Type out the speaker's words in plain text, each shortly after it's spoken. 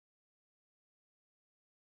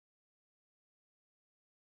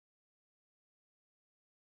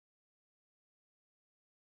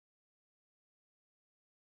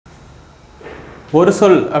ஒரு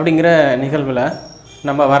சொல் அப்படிங்கிற நிகழ்வில்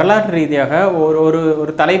நம்ம வரலாற்று ரீதியாக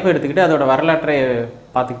ஒரு தலைப்பு எடுத்துக்கிட்டு அதோட வரலாற்றை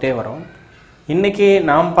பார்த்துக்கிட்டே வரோம். இன்றைக்கி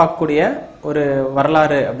நாம் பார்க்கக்கூடிய ஒரு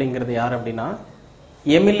வரலாறு அப்படிங்கிறது யார் அப்படின்னா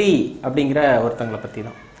எமிலி அப்படிங்கிற ஒருத்தங்களை பற்றி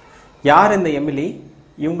தான். யார் இந்த எமிலி?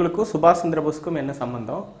 இவங்களுக்கும் சுபாஷ் சந்திர போஸுக்கும் என்ன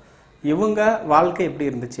சம்பந்தம்? இவங்க வாழ்க்கை எப்படி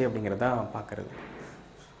இருந்துச்சு அப்படிங்கிறத பார்க்குறது.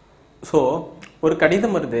 ஸோ ஒரு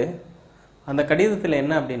கடிதம் வருது. அந்த கடிதத்தில்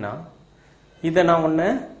என்ன அப்படின்னா, இதை நான் ஒன்று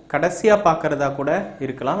கடைசியாக பார்க்குறதா கூட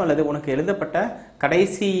இருக்கலாம், அல்லது உனக்கு எழுதப்பட்ட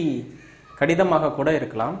கடைசி கடிதமாக கூட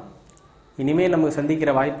இருக்கலாம். இனிமேல் நமக்கு சந்திக்கிற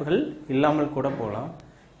வாய்ப்புகள் இல்லாமல் கூட போகலாம்.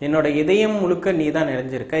 என்னோட இதயம் முழுக்க நீ தான்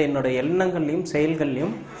நிறைஞ்சிருக்க, என்னோட எண்ணங்கள்லையும்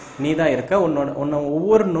செயல்கள்லையும் நீ தான் இருக்க. உன்னை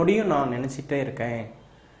ஒவ்வொரு நொடியும் நான் நினச்சிட்டே இருக்கேன்.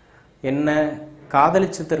 என்னை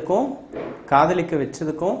காதலிச்சதற்கும் காதலிக்க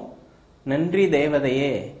வச்சதுக்கும் நன்றி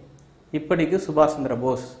தேவதையே. இப்படிக்கு சுபாஷ் சந்திர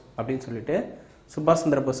போஸ் அப்படின்னு சொல்லிட்டு சுபாஷ்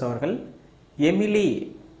சந்திர போஸ் அவர்கள் எமிலி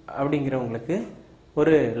அப்படிங்கிறவங்களுக்கு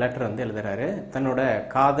ஒரு லெட்டர் வந்து எழுதுறாரு தன்னோட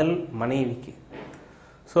காதல் மனைவிக்கு.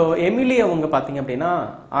 ஸோ எமிலி அவங்க பார்த்தீங்க அப்படின்னா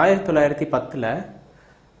 1910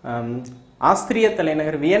 ஆஸ்திரிய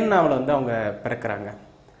தலைநகர் வியன்னாவில் வந்து அவங்க பிறக்கிறாங்க.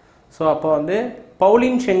 ஸோ அப்போ வந்து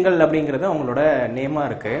பவுலின் ஷெங்கல் அப்படிங்கிறது அவங்களோட நேமாக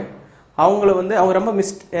இருக்குது. அவங்கள வந்து அவங்க ரொம்ப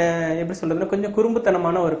எப்படி சொல்கிறதுன்னா கொஞ்சம்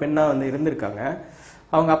குறும்புத்தனமான ஒரு பெண்ணாக வந்து இருந்திருக்காங்க.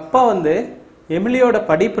 அவங்க அப்பா வந்து எமிலியோட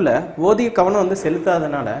படிப்பில் போதிய கவனம் வந்து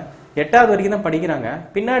செலுத்தாதனால 8வது வரைக்கும் தான் படிக்கிறாங்க.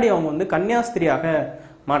 பின்னாடி அவங்க வந்து கன்னியாஸ்திரியாக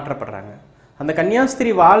மாற்றப்படுறாங்க. அந்த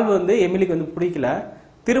கன்னியாஸ்திரி வாழ்வு வந்து எமிலிக்கு வந்து பிடிக்கல.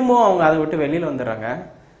 திரும்பவும் அவங்க அதை விட்டு வெளியில் வந்துடுறாங்க.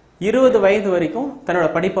 20 வயது வரைக்கும் தன்னோட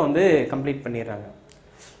படிப்பை வந்து கம்ப்ளீட் பண்ணிடுறாங்க.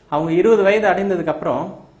 அவங்க 20 வயது அடைந்ததுக்கப்புறம்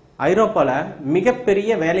ஐரோப்பாவில் மிகப்பெரிய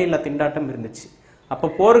வேலையில்லா திண்டாட்டம் இருந்துச்சு. அப்போ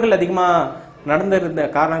போர்கள் அதிகமாக நடந்திருந்த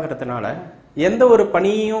காரணங்கிறதுனால எந்த ஒரு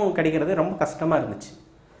பணியும் கிடைக்கிறது ரொம்ப கஷ்டமாக இருந்துச்சு.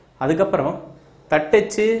 அதுக்கப்புறம்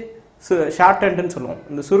தட்டச்சு, ஷார்ட் ஹேண்டுன்னு சொல்லுவோம்,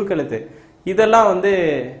 இந்த சுருக்கெழுத்து, இதெல்லாம் வந்து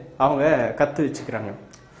அவங்க கற்று வச்சுக்கிறாங்க.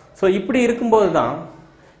 ஸோ இப்படி இருக்கும்போது தான்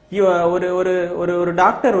ஒரு ஒரு ஒரு ஒரு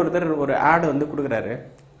டாக்டர் ஒருத்தர் ஒரு ஆட் வந்து கொடுக்குறாரு.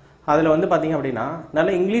 அதில் வந்து பார்த்தீங்க அப்படின்னா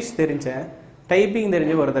நல்லா இங்கிலீஷ் தெரிஞ்ச, டைப்பிங்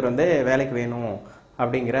தெரிஞ்ச ஒருத்தர் வந்து வேலைக்கு வேணும்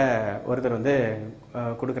அப்படிங்கிற ஒருத்தர் வந்து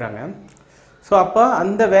கொடுக்குறாங்க. ஸோ அப்போ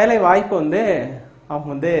அந்த வேலை வாய்ப்பை வந்து அவங்க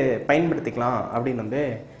வந்து பயன்படுத்திக்கலாம் அப்படின்னு வந்து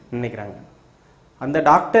நினைக்கிறாங்க. அந்த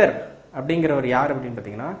டாக்டர் அப்படிங்கிறவர் யார் அப்படின்னு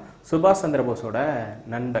பார்த்தீங்கன்னா சுபாஷ் சந்திர போஸோட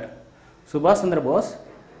நண்பர். சுபாஷ் சந்திர போஸ்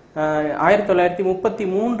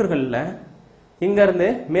 1933களில் இங்கேருந்து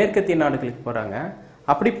மேற்கத்திய நாடுகளுக்கு போகிறாங்க.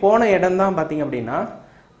 அப்படி போன இடம் தான் பார்த்தீங்க அப்படின்னா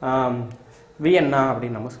வியன்னா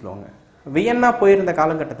அப்படின்னு நம்ம சொல்லுவாங்க. வியன்னா போயிருந்த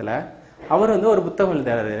காலகட்டத்தில் அவர் வந்து ஒரு புத்தகம்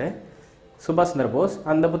எழுதுறாரு சுபாஷ் சந்திர போஸ்.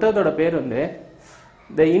 அந்த புத்தகத்தோட பேர் வந்து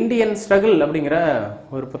த இந்தியன் ஸ்ட்ரகிள் அப்படிங்கிற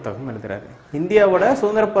ஒரு புத்தகம் எழுதுறாரு. இந்தியாவோட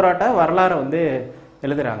சுதந்திர போராட்ட வரலாறை வந்து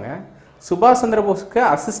எழுதுறாங்க. சுபாஷ் சந்திர போஸுக்கு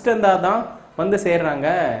அசிஸ்டண்டாக தான் வந்து சேர்றாங்க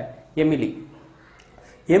எமிலி.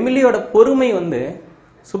 எமிலியோட பொறுமை வந்து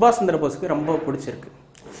சுபாஷ் சந்திர போஸுக்கு ரொம்ப பிடிச்சிருக்கு.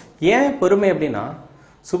 ஏன் பொறுமை அப்படின்னா,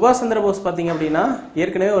 சுபாஷ் சந்திர போஸ் பார்த்தீங்க அப்படின்னா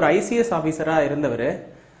ஏற்கனவே ஒரு ஐசிஎஸ் ஆஃபீஸராக இருந்தவர்.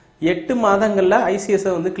 8 மாதங்களில்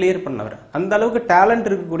ஐசிஎஸ்ஸை வந்து கிளியர் பண்ணவர். அந்த அளவுக்கு டேலண்ட்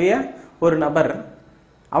இருக்கக்கூடிய ஒரு நபர்.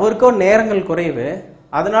 அவருக்கோ நேரங்கள் குறைவு.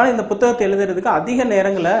 அதனால இந்த புத்தகத்தை எழுதுறதுக்கு அதிக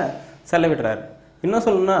நேரங்களை செலவிடுறாரு. இன்னும்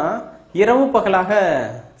சொல்லணும்னா இரவு பகலாக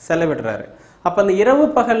செலவிடுறாரு. அப்போ அந்த இரவு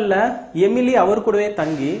பகலில் எமிலி அவர் கூடவே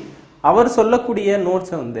தங்கி அவர் சொல்லக்கூடிய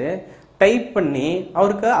நோட்ஸை வந்து டைப் பண்ணி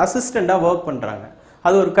அவருக்கு அசிஸ்டண்டாக ஒர்க் பண்ணுறாங்க.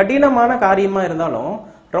 அது ஒரு கடினமான காரியமாக இருந்தாலும்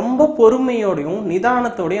ரொம்ப பொறுமையோடையும்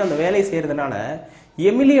நிதானத்தோடையும் அந்த வேலையை செய்கிறதுனால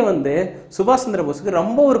எமிலியை வந்து சுபாஷ் சந்திர போஸுக்கு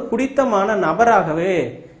ரொம்ப ஒரு பிடித்தமான நபராகவே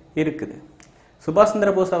இருக்குது. சுபாஷ்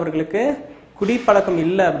சந்திர போஸ் அவர்களுக்கு குடிப்பழக்கம்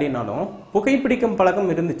இல்லை அப்படின்னாலும் புகைப்பிடிக்கும்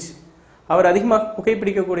பழக்கம் இருந்துச்சு. அவர் அதிகமாக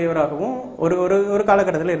புகைப்பிடிக்கக்கூடியவராகவும் ஒரு ஒரு ஒரு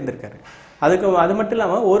காலகட்டத்தில் இருந்திருக்காரு. அது மட்டும்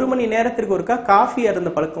இல்லாமல் 1 மணி நேரத்திற்கு ஒருக்கா காஃபி அருந்த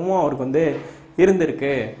பழக்கமும் அவருக்கு வந்து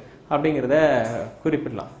இருந்திருக்கு அப்படிங்கிறத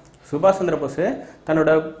குறிப்பிடலாம். சுபாஷ் சந்திர போஸ் தன்னோட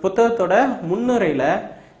புத்தகத்தோட முன்னுரையில்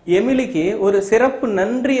எமிலிக்கு ஒரு சிறப்பு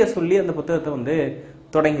நன்றியை சொல்லி அந்த புத்தகத்தை வந்து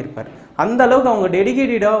தொடங்கியிருப்பார். அந்த அளவுக்கு அவங்க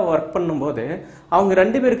டெடிகேட்டடாக ஒர்க் பண்ணும்போது அவங்க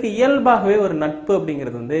 2 பேருக்கு இயல்பாகவே ஒரு நட்பு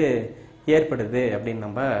அப்படிங்கிறது வந்து ஏற்படுது அப்படின்னு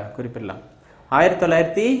நம்ம குறிப்பிடலாம்.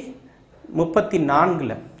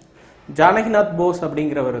 1934 ஜானகிநாத் போஸ்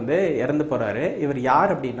அப்படிங்கிறவர் வந்து இறந்து போகிறாரு. இவர்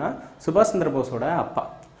யார் அப்படின்னா சுபாஷ் சந்திர போஸோட அப்பா.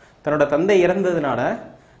 தன்னோட தந்தை இறந்ததுனால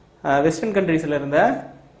வெஸ்டர்ன் கண்ட்ரீஸில் இருந்த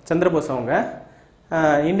சந்திரபோஸ் அவங்க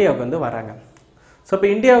இந்தியாவுக்கு வந்து வராங்க. ஸோ இப்போ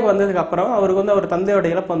இந்தியாவுக்கு வந்ததுக்கப்புறம் அவருக்கு வந்து அவர் தந்தையோட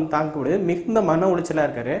இழப்பை வந்து தாங்க முடியாது, மிகுந்த மன உளைச்சலாக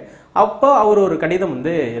இருக்கார். அப்போ அவர் ஒரு கடிதம்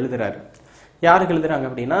வந்து எழுதுறாரு. யாருக்கு எழுதுறாங்க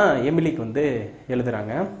அப்படின்னா எமிலிக்கு வந்து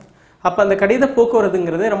எழுதுறாங்க. அப்போ அந்த கடித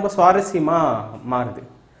போக்குவரத்துங்கிறது ரொம்ப சுவாரஸ்யமாக மாறுது.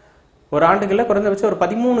 ஒரு ஆண்டுகளில் குறைந்தபட்சம் ஒரு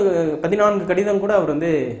 14 கடிதம் கூட அவர்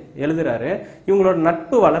வந்து எழுதுறாரு. இவங்களோட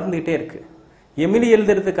நட்பு வளர்ந்துகிட்டே இருக்கு. எமிலி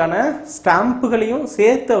எழுதுறதுக்கான ஸ்டாம்புகளையும்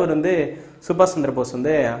சேர்த்து அவர் வந்து சுபாஷ் சந்திர போஸ்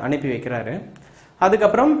வந்து அனுப்பி வைக்கிறாரு.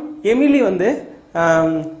 அதுக்கப்புறம் எமிலி வந்து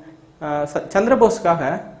சந்திரபோஸுக்காக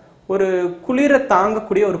ஒரு குளிரை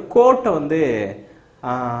தாங்கக்கூடிய ஒரு கோட்டை வந்து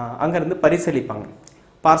அங்கேருந்து பரிசளிப்பாங்க,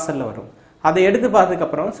 பார்சலில் வரும். அதை எடுத்து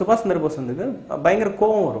பார்த்ததுக்கப்புறம் சுபாஷ் சந்திர போஸ் வந்து பயங்கர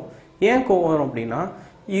கோவம் வரும். ஏன் கோவம் வரும் அப்படின்னா,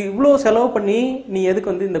 இவ்வளோ செலவு பண்ணி நீ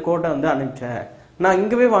எதுக்கு வந்து இந்த கோட்டை வந்து அனுப்பிச்ச, நான்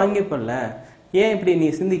இங்கேவே வாங்கிப்பல, ஏன் இப்படி நீ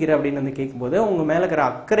சிந்திக்கிற அப்படின்னு வந்து கேட்கும்போது, உங்கள் மேலே இருக்கிற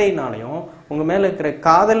அக்கறையினாலையும் உங்கள் மேலே இருக்கிற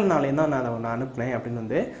காதல்னாலையும் தான் நான் அதை அனுப்புனேன் அப்படின்னு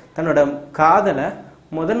வந்து தன்னோட காதலை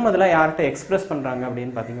முதல்ல யார்கிட்ட எக்ஸ்பிரஸ் பண்ணுறாங்க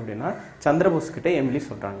அப்படின்னு பார்த்தீங்க அப்படின்னா சந்திரபோஸ்கிட்ட எமிலி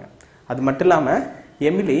சொல்கிறாங்க. அது மட்டும் இல்லாமல்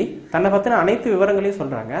எமிலி தன்னை பற்றின அனைத்து விவரங்களையும்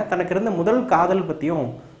சொல்கிறாங்க. தனக்கு இருந்த முதல் காதல் பற்றியும்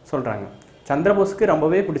சொல்கிறாங்க. சந்திரபோஸுக்கு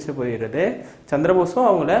ரொம்பவே பிடிச்சி போயிடுது. சந்திரபோஸும்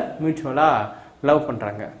அவங்கள மியூச்சுவலாக லவ்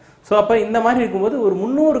பண்ணுறாங்க. ஸோ அப்போ இந்த மாதிரி இருக்கும்போது ஒரு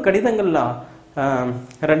 300 கடிதங்கள்லாம்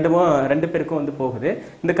ரெண்டு பேருக்கும் வந்து போகுது.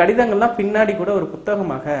 இந்த கடிதங்கள்லாம் பின்னாடி கூட ஒரு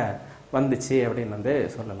புத்தகமாக வந்துச்சு அப்படின்னு வந்து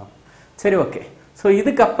சொல்லலாம். சரி, ஓகே. ஸோ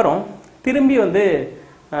இதுக்கப்புறம் திரும்பி வந்து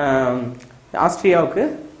ஆஸ்திரியாவுக்கு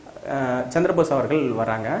சந்திரபோஸ் அவர்கள்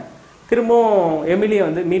வராங்க. திரும்பவும் எமிலியை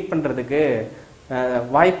வந்து மீட் பண்ணுறதுக்கு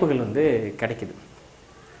வாய்ப்புகள் வந்து கிடைக்குது.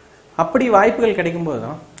 அப்படி வாய்ப்புகள் கிடைக்கும்போது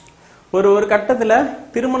தான் ஒரு கட்டத்தில்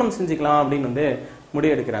திருமணம் செஞ்சுக்கலாம் அப்படின்னு வந்து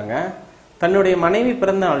முடிவெடுக்கிறாங்க. தன்னுடைய மனைவி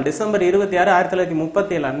பிறந்த நாள் டிசம்பர் 26,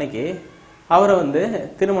 1937 அன்னைக்கு அவரை வந்து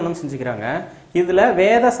திருமணம் செஞ்சுக்கிறாங்க. இதில்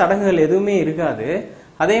வேத சடங்குகள் எதுவுமே இருக்காது.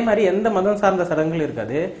 அதே மாதிரி எந்த மதம் சார்ந்த சடங்குகள்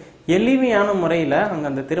இருக்காது. எளிமையான முறையில் அங்கே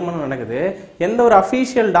அந்த திருமணம் நடக்குது. எந்த ஒரு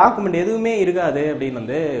அஃபீஷியல் டாக்குமெண்ட் எதுவுமே இருக்காது அப்படின்னு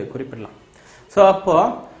வந்து குறிப்பிடலாம். ஸோ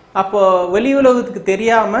அப்போ வெளி உலகத்துக்கு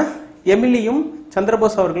தெரியாமல் எமிலியும்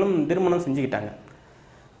சந்திரபோஸ் அவர்களும் திருமணம் செஞ்சுக்கிட்டாங்க.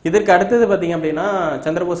 இதற்கு அடுத்தது பார்த்தீங்க அப்படின்னா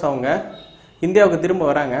சந்திரபோஸ் அவங்க இந்தியாவுக்கு திரும்ப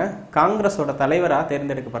வராங்க. காங்கிரஸோட தலைவராக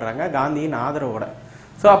தேர்ந்தெடுக்கப்படுறாங்க, காந்தியின் ஆதரவோட.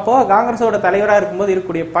 ஸோ அப்போது காங்கிரஸோட தலைவராக இருக்கும்போது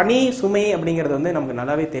இருக்கக்கூடிய பணி சுமை அப்படிங்கிறது வந்து நமக்கு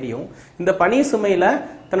நல்லாவே தெரியும். இந்த பணி சுமையில்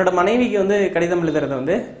தன்னோட மனைவிக்கு வந்து கடிதம் எழுதுறது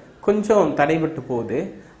வந்து கொஞ்சம் தடைபட்டு போகுது.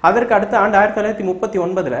 அதற்கு அடுத்த ஆண்டு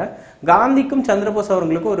 1939 காந்திக்கும் சந்திரபோஸ்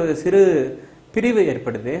அவர்களுக்கும் ஒரு சிறு பிரிவு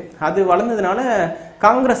ஏற்படுது. அது வளர்ந்ததுனால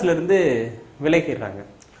காங்கிரஸ்ல இருந்து விலகிடுறாங்க.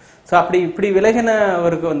 ஸோ இப்படி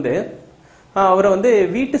விலகினவருக்கு வந்து அவரை வந்து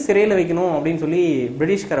வீட்டு சிறையில் வைக்கணும் அப்படின்னு சொல்லி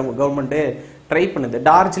பிரிட்டிஷ் கவர்மெண்ட்டு ட்ரை பண்ணுது.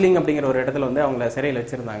 டார்ஜிலிங் அப்படிங்கிற ஒரு இடத்துல வந்து அவங்கள சிறையில்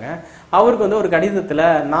வச்சுருந்தாங்க. அவருக்கு வந்து ஒரு கடிதத்தில்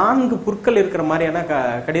 4 புற்கள் இருக்கிற மாதிரியான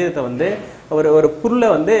கடிதத்தை வந்து ஒரு புல்லை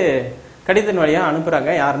வந்து கடிதத்தின் வழியாக அனுப்புகிறாங்க.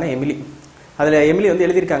 யாருன்னா எமிலி. அதில் எமிலி வந்து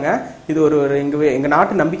எழுதியிருக்காங்க, இது ஒரு எங்கள்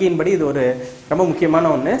நாட்டு நம்பிக்கையின்படி இது ஒரு ரொம்ப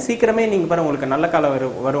முக்கியமான ஒன்று, சீக்கிரமே நீங்கள் பாரு உங்களுக்கு நல்ல காலம்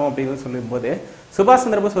வரும் அப்படின்னு சொல்லும்போது சுபாஷ்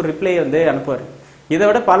சந்திரபோஸ் ஒரு ரிப்ளை வந்து அனுப்புவார். இதை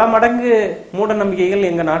விட பல மடங்கு மூட நம்பிக்கைகள்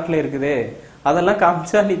எங்கள் நாட்டில் இருக்குது, அதெல்லாம்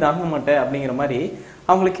காமிச்சா நீ தாங்க மாட்டே அப்படிங்கிற மாதிரி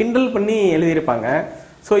அவங்களை கிண்டல் பண்ணி எழுதியிருப்பாங்க.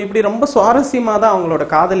 ஸோ இப்படி ரொம்ப சுவாரஸ்யமாக தான் அவங்களோட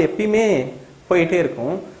காதல் எப்பயுமே போயிட்டே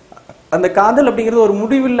இருக்கும். அந்த காதல் அப்படிங்கிறது ஒரு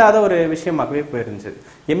முடிவில்லாத ஒரு விஷயமாகவே போயிருந்துச்சு.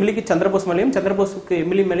 எமிலிக்கு சந்திரபோஸ் மேலேயும் சந்திரபோஸுக்கு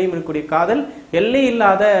எமிலி மேலேயும் இருக்கக்கூடிய காதல் எல்லை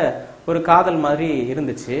இல்லாத ஒரு காதல் மாதிரி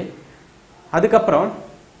இருந்துச்சு. அதுக்கப்புறம்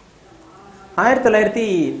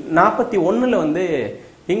 1941 வந்து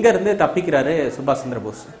இங்கேருந்து தப்பிக்கிறாரு சுபாஷ்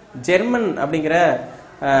சந்திரபோஸ். ஜெர்மன் அப்படிங்கிற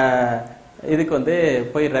இதுக்கு வந்து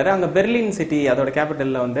போயிடுறாரு. அங்கே பெர்லின் சிட்டி அதோட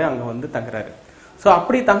கேபிட்டலில் வந்து அங்கே வந்து தங்குறாரு. ஸோ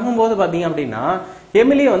அப்படி தங்கும்போது பார்த்தீங்க அப்படின்னா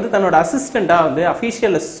எமிலியை வந்து தன்னோட அசிஸ்டண்ட்டாக வந்து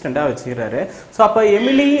அஃபீஷியல் அசிஸ்டண்ட்டாக வச்சுக்கிறாரு. ஸோ அப்போ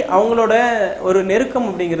எமிலி அவங்களோட ஒரு நெருக்கம்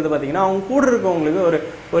அப்படிங்கிறது பார்த்தீங்கன்னா அவங்க கூட இருக்கவங்களுக்கு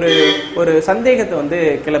ஒரு ஒரு சந்தேகத்தை வந்து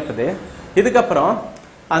கிளப்புது. இதுக்கப்புறம்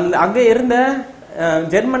அங்கே இருந்த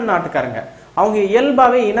ஜெர்மன் நாட்டுக்காரங்க அவங்க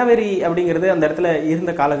இயல்பாகவே இனவெறி அப்படிங்கிறது அந்த இடத்துல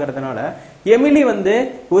இருந்த காலகட்டத்தினால எமிலி வந்து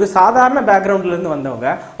ஒரு சாதாரண பேக்ரவுண்ட்லேருந்து வந்தவங்க,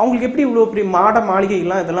 அவங்களுக்கு எப்படி இவ்வளோ பெரிய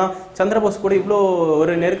மாளிகைலாம் இதெல்லாம் சந்திரபோஸ் கூட இவ்வளோ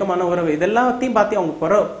ஒரு நெருக்கமான உறவு இதெல்லாத்தையும் பார்த்து அவங்க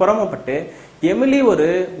புறமப்பட்டு எமிலி ஒரு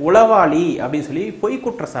உளவாளி அப்படின்னு சொல்லி பொய்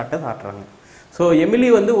குற்றச்சாட்டை சாட்டுறாங்க. ஸோ எமிலி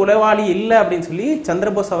வந்து உளவாளி இல்லை அப்படின்னு சொல்லி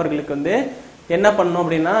சந்திரபோஸ் அவர்களுக்கு வந்து என்ன பண்ணணும்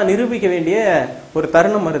அப்படின்னா நிரூபிக்க வேண்டிய ஒரு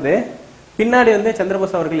தருணம் வருது. பின்னாடி வந்து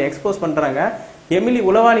சந்திரபோஸ் அவர்கள் எக்ஸ்போஸ் பண்ணுறாங்க, எமிலி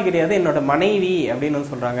உளவாளி கிடையாது, என்னோட மனைவி அப்படின்னு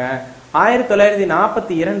சொல்கிறாங்க.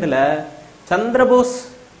 1942 சந்திரபோஸ்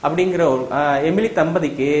அப்படிங்கிற எமிலி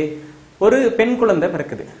தம்பதிக்கு ஒரு பெண் குழந்தை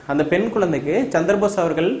பிறக்குது. அந்த பெண் குழந்தைக்கு சந்திரபோஸ்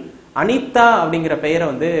அவர்கள் அனிதா அப்படிங்கிற பெயரை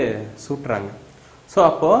வந்து சூட்டுறாங்க. ஸோ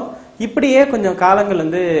அப்போது இப்படியே கொஞ்சம் காலங்கள்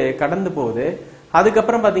வந்து கடந்து போகுது.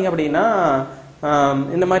 அதுக்கப்புறம் பார்த்தீங்க அப்படின்னா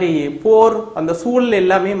இந்த மாதிரி போர் அந்த சூழல்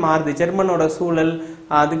எல்லாமே மாறுது. ஜெர்மனோட சூழல்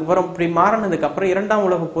அதுக்கப்புறம் இப்படி மாறினதுக்கப்புறம் 2ஆம்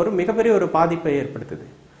உலக போர் மிகப்பெரிய ஒரு பாதிப்பை ஏற்படுத்துது.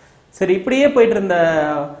 சரி, இப்படியே போயிட்டு இருந்த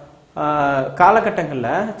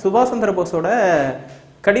காலகட்டங்களில் சுபாஷ் சந்திர போஸோட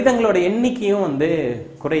கடிதங்களோட எண்ணிக்கையும் வந்து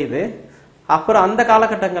குறையுது. அப்புறம் அந்த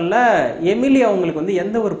காலகட்டங்களில் எமிலி அவங்களுக்கு வந்து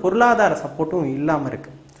எந்த ஒரு பொருளாதார சப்போர்ட்டும் இல்லாமல்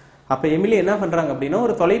இருக்கு. அப்போ எமிலி என்ன பண்ணுறாங்க அப்படின்னா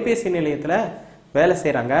ஒரு தொலைபேசி நிலையத்தில் வேலை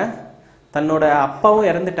செய்கிறாங்க. தன்னோட அப்பாவும்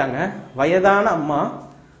இறந்துட்டாங்க, வயதான அம்மா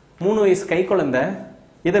 3 வயசு கை குழந்தை,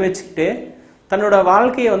 இதை வச்சுக்கிட்டு தன்னோட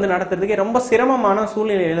வாழ்க்கையை வந்து நடத்துறதுக்கு ரொம்ப சிரமமான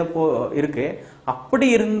சூழ்நிலையில இருக்கு. அப்படி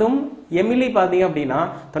இருந்தும் எமிலி பார்த்தீங்க அப்படின்னா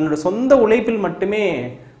தன்னோட சொந்த உழைப்பில் மட்டுமே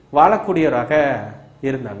வாழக்கூடியவராக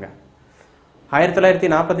இருந்தாங்க.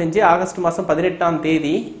 1945 ஆகஸ்ட் மாதம் 18ஆம்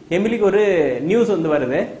தேதி எமிலிக்கு ஒரு நியூஸ் வந்து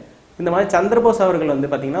வருது. இந்த மாதிரி சந்திரபோஸ் அவர்கள் வந்து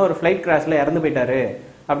பார்த்தீங்கன்னா ஒரு ஃப்ளைட் கிராஷில் இறந்து போயிட்டாரு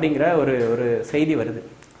அப்படிங்கிற ஒரு செய்தி வருது.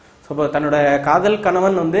 ஸோ இப்போ தன்னோட காதல்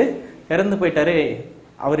கணவன் வந்து இறந்து போயிட்டாரு,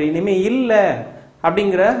 அவர் இனிமே இல்லை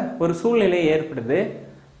அப்படிங்கிற ஒரு சூழ்நிலை ஏற்படுது.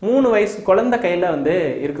 3 வயசு குழந்தை கையில் வந்து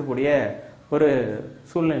இருக்கக்கூடிய ஒரு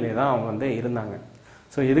சூழ்நிலை தான் அவங்க வந்து இருந்தாங்க.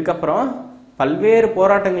 ஸோ இதுக்கப்புறம் பல்வேறு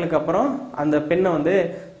போராட்டங்களுக்கு அப்புறம் அந்த பெண்ணை வந்து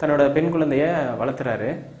தன்னோட பெண் குழந்தைய வளர்த்துறாரு.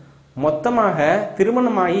 மொத்தமாக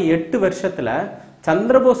திருமணமாகி 8 வருஷத்துல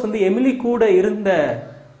சந்திரபோஸ் வந்து எமிலி கூட இருந்த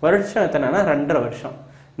வருஷம் எத்தனைன்னா 2.5 வருஷம்.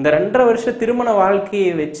 இந்த 2.5 வருஷம் திருமண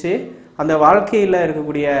வாழ்க்கையை வச்சு அந்த வாழ்க்கையில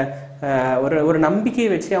இருக்கக்கூடிய ஒரு நம்பிக்கையை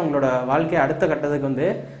வச்சு அவங்களோட வாழ்க்கையை அடுத்த கட்டத்துக்கு வந்து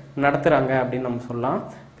நடத்துறாங்க அப்படின்னு நம்ம சொல்லலாம்.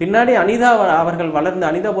 பின்னாடி அனிதா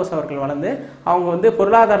போஸ் அவர்கள் வளர்ந்து அவங்க வந்து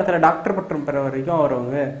பொருளாதாரத்தில் டாக்டர் பட்டம் பெற வரைக்கும்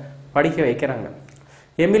அவங்க படிக்க வைக்கிறாங்க.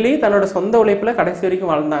 எமிலி தன்னோட சொந்த உழைப்புல கடைசி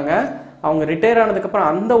வரைக்கும் வாழ்ந்தாங்க. அவங்க ரிட்டையர் ஆனதுக்கப்புறம்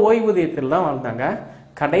அந்த ஓய்வூதியத்தில் தான் வாழ்ந்தாங்க.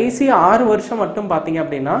 கடைசி 6 வருஷம் மட்டும் பார்த்தீங்க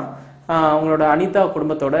அப்படின்னா அவங்களோட அனிதா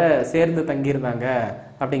குடும்பத்தோட சேர்ந்து தங்கியிருந்தாங்க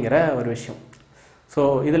அப்படிங்கிற ஒரு விஷயம். ஸோ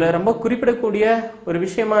இதில் ரொம்ப குறிப்பிடக்கூடிய ஒரு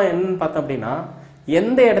விஷயமா என்னன்னு பார்த்தோம் அப்படின்னா,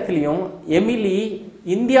 எந்த இடத்துலையும் எமிலி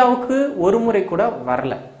இந்தியாவுக்கு ஒரு முறை கூட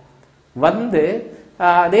வரல. வந்து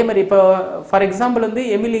அதே மாதிரி இப்போ ஃபார் எக்ஸாம்பிள் வந்து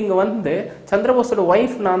எமிலி இங்கே வந்து சந்திரபோஸோட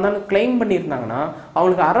ஒய்ஃப் நான் தான் கிளைம் பண்ணியிருந்தாங்கன்னா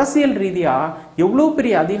அவங்களுக்கு அரசியல் ரீதியாக எவ்வளோ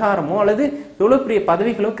பெரிய அதிகாரமோ அல்லது எவ்வளோ பெரிய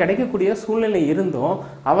பதவிகளோ கிடைக்கக்கூடிய சூழ்நிலை இருந்தும்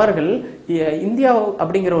அவர்கள் இந்தியா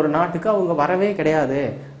அப்படிங்கிற ஒரு நாட்டுக்கு அவங்க வரவே கிடையாது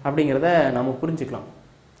அப்படிங்கிறத நம்ம புரிஞ்சுக்கலாம்.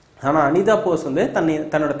 ஆனால் அனிதா போஸ் வந்து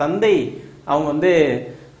தன்னோட தந்தை அவங்க வந்து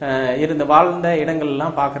வாழ்ந்த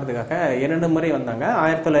இடங்கள்லாம் பார்க்கறதுக்காக 2 முறை வந்தாங்க.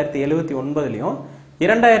 1979லையும்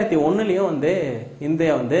 2001லையும் வந்து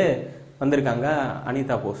இந்தியா வந்து வந்திருக்காங்க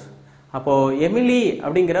அனிதா போஸ். அப்போ எமிலி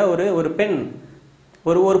அப்படிங்கிற ஒரு பெண்,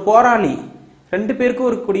 ஒரு போராளி, 2 பேருக்கும்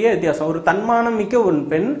இருக்கக்கூடிய வித்தியாசம். ஒரு தன்மானம் மிக்க ஒரு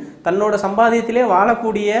பெண், தன்னோட சம்பாதியத்திலே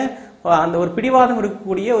வாழக்கூடிய அந்த ஒரு பிடிவாதம்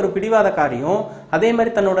இருக்கக்கூடிய ஒரு பிடிவாதக்காரியும், அதே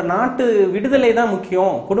மாதிரி தன்னோட நாட்டு விடுதலை தான்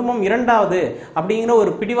முக்கியம், குடும்பம் 2வது அப்படிங்கிற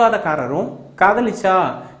ஒரு பிடிவாதக்காரரும் காதலிச்சா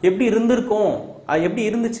எப்படி இருந்திருக்கும், எப்படி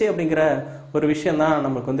இருந்துச்சு அப்படிங்கிற ஒரு விஷயம் தான்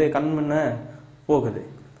நமக்கு வந்து கண்முன்ன போகுது.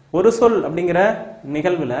 ஒரு சொல் அப்படிங்கிற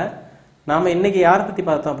நிகழ்வுல நாம இன்னைக்கு யாரை பத்தி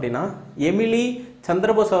பார்த்தோம் அப்படின்னா எமிலி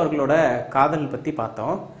சந்திரபோஸ் அவர்களோட காதல் பத்தி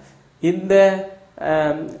பார்த்தோம்.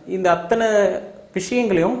 இந்த அத்தனை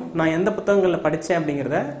விஷயங்களையும் நான் எந்த புத்தகங்களில் படித்தேன்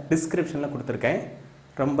அப்படிங்கிறத டிஸ்கிரிப்ஷனில் கொடுத்துருக்கேன்.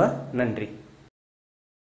 ரொம்ப நன்றி.